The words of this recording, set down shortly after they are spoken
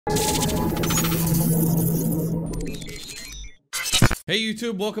Hey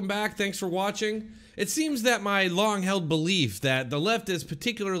YouTube, welcome back. Thanks for watching. It seems that my long-held belief that the left is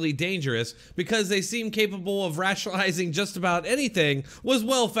particularly dangerous because they seem capable of rationalizing just about anything was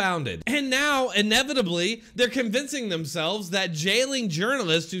well-founded. And now, inevitably, they're convincing themselves that jailing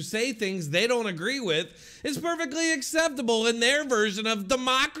journalists who say things they don't agree with is perfectly acceptable in their version of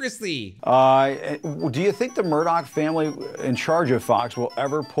democracy. Do you think the Murdoch family in charge of Fox will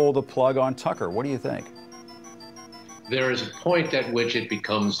ever pull the plug on Tucker? What do you think? There is a point at which it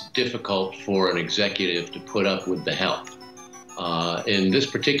becomes difficult for an executive to put up with the help. In this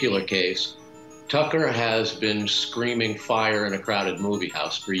particular case, Tucker has been screaming fire in a crowded movie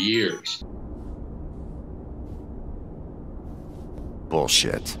house for years.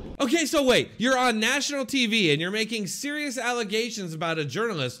 Bullshit. Okay, so wait, you're on national TV and you're making serious allegations about a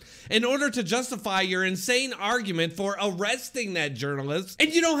journalist in order to justify your insane argument for arresting that journalist,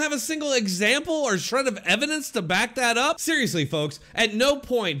 and you don't have a single example or shred of evidence to back that up? Seriously, folks, at no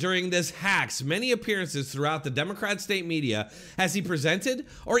point during this hack's many appearances throughout the Democrat state media has he presented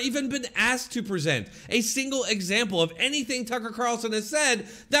or even been asked to present a single example of anything Tucker Carlson has said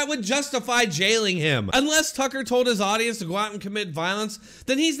that would justify jailing him. Unless Tucker told his audience to go out and commit violence,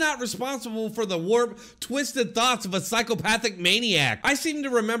 then he's not responsible for the warped, twisted thoughts of a psychopathic maniac. I seem to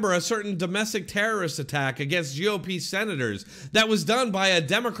remember a certain domestic terrorist attack against GOP senators that was done by a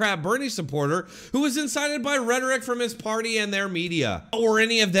Democrat Bernie supporter who was incited by rhetoric from his party and their media. Were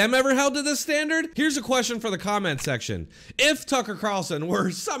any of them ever held to this standard? Here's a question for the comment section. If Tucker Carlson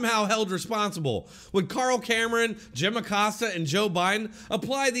were somehow held responsible, would Carl Cameron, Jim Acosta, and Joe Biden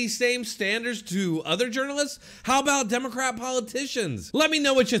apply these same standards to other journalists? How about Democrat politicians? Let me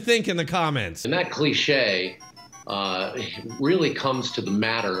know what you think in the comments. And that cliche really comes to the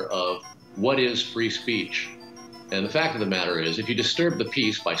matter of what is free speech. And the fact of the matter is, if you disturb the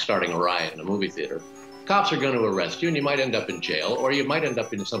peace by starting a riot in a movie theater, cops are going to arrest you and you might end up in jail, or you might end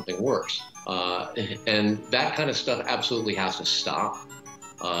up in something worse. And that kind of stuff absolutely has to stop.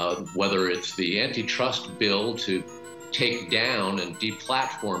 Whether it's the antitrust bill to take down and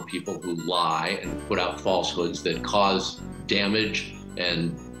deplatform people who lie and put out falsehoods that cause damage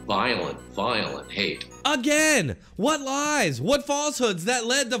and violent hate. Again, what lies, what falsehoods that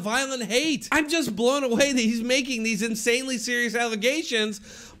led to violent hate? I'm just blown away that he's making these insanely serious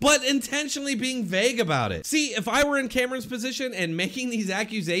allegations, but intentionally being vague about it. See, if I were in Cameron's position and making these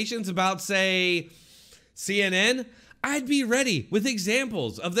accusations about, say, CNN, I'd be ready with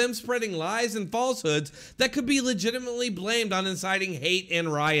examples of them spreading lies and falsehoods that could be legitimately blamed on inciting hate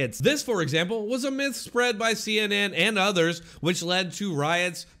and riots. This, for example, was a myth spread by CNN and others, which led to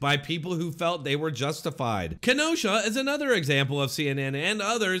riots by people who felt they were justified. Kenosha is another example of CNN and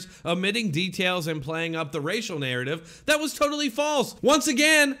others omitting details and playing up the racial narrative that was totally false, once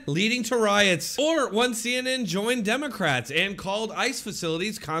again leading to riots. Or when CNN joined Democrats and called ICE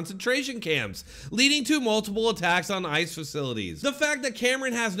facilities concentration camps, leading to multiple attacks on ICE facilities. The fact that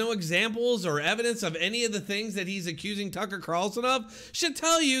Cameron has no examples or evidence of any of the things that he's accusing Tucker Carlson of should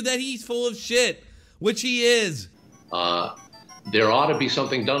tell you that he's full of shit, which he is. There ought to be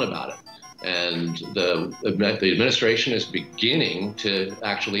something done about it. And the administration is beginning to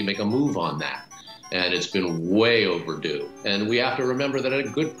actually make a move on that. And it's been way overdue. And we have to remember that a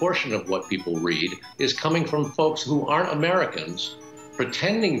good portion of what people read is coming from folks who aren't Americans,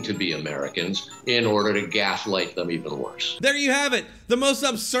 pretending to be Americans in order to gaslight them even worse. There you have it, the most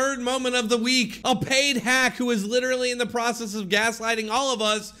absurd moment of the week. A paid hack who is literally in the process of gaslighting all of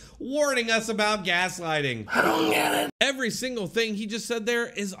us, warning us about gaslighting. I don't get it. Every single thing he just said there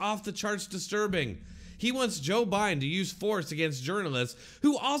is off the charts disturbing. He wants Joe Biden to use force against journalists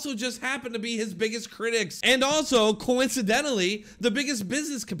who also just happen to be his biggest critics, and also, coincidentally, the biggest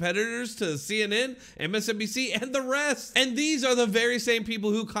business competitors to CNN, MSNBC, and the rest. And these are the very same people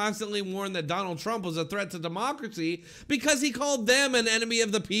who constantly warned that Donald Trump was a threat to democracy because he called them an enemy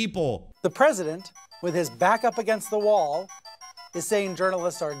of the people. The president, with his back up against the wall, is saying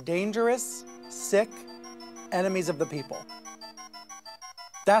journalists are dangerous, sick, enemies of the people.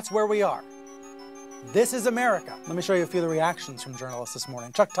 That's where we are. This is America. Let me show you a few of the reactions from journalists this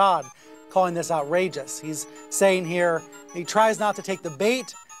morning. Chuck Todd calling this outrageous. He's saying here he tries not to take the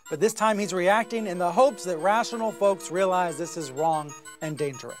bait, but this time he's reacting in the hopes that rational folks realize this is wrong and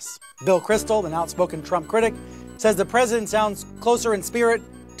dangerous. Bill Kristol, an outspoken Trump critic, says the president sounds closer in spirit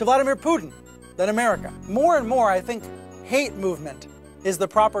to Vladimir Putin than America. More and more, I think hate movement is the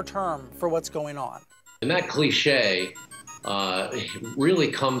proper term for what's going on. And that cliche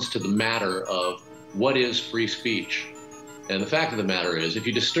really comes to the matter of what is free speech. And the fact of the matter is, if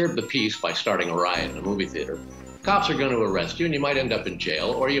you disturb the peace by starting a riot in a movie theater, cops are going to arrest you and you might end up in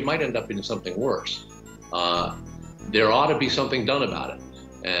jail, or you might end up in something worse. There ought to be something done about it.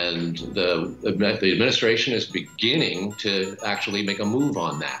 And the administration is beginning to actually make a move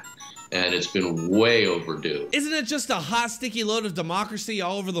on that. And it's been way overdue. Isn't it just a hot, sticky load of democracy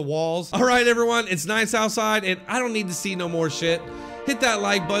all over the walls? All right, everyone, it's nice outside, and I don't need to see no more shit. Hit that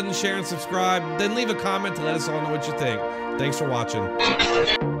like button, share, and subscribe. Then leave a comment to let us all know what you think. Thanks for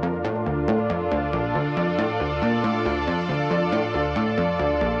watching.